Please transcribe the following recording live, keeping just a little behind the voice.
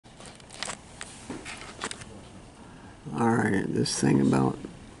Alright, this thing about,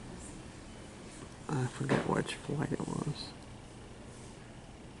 I forget which flight it was.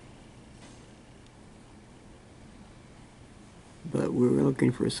 But we were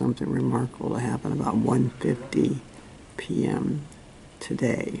looking for something remarkable to happen about 1:50 p.m.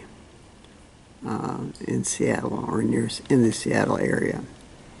 today in Seattle, or in the Seattle area.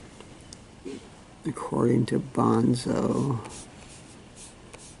 According to Bonzo,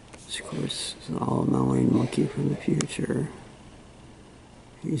 of course, an all-knowing monkey from the future,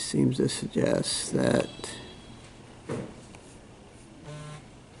 he seems to suggest that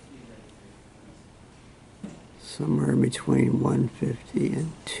somewhere between 1:50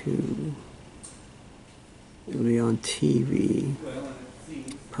 and 2, it'll be on TV.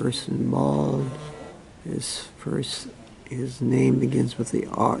 Person bald. His name begins with the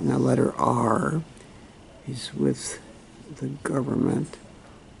R, the letter R. He's with the government.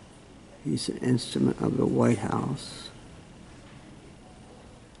 He's an instrument of the White House.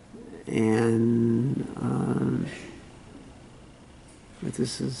 And but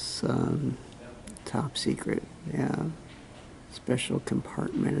this is top secret. Yeah, special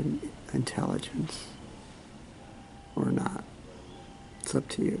compartment intelligence, or not. It's up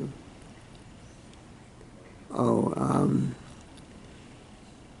to you. Oh,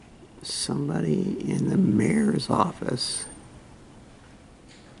 somebody in the mayor's office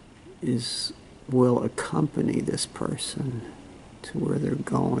will accompany this person to where they're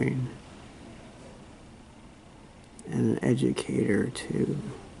going, and an educator too.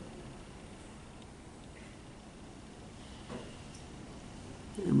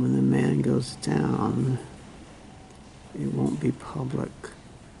 And when the man goes down, it won't be public.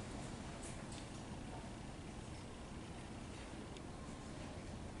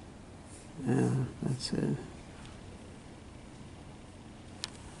 Yeah, that's it.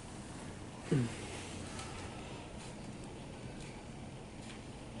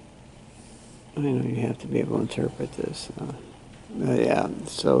 I know you have to be able to interpret this. Yeah,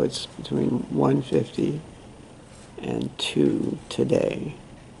 so it's between 1:50 and 2 today.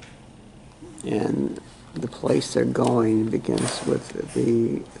 And the place they're going begins with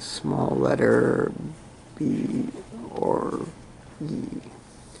the small letter B or E.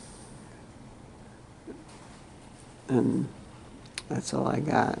 And that's all I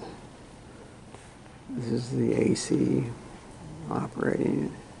got. This is the AC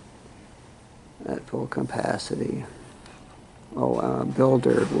operating at full capacity. Oh,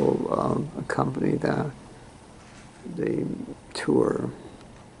 Builder will accompany the tour.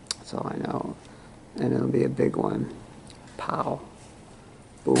 That's all I know. And it'll be a big one. Pow.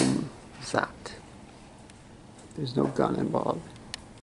 Boom. Zapped. There's no gun involved.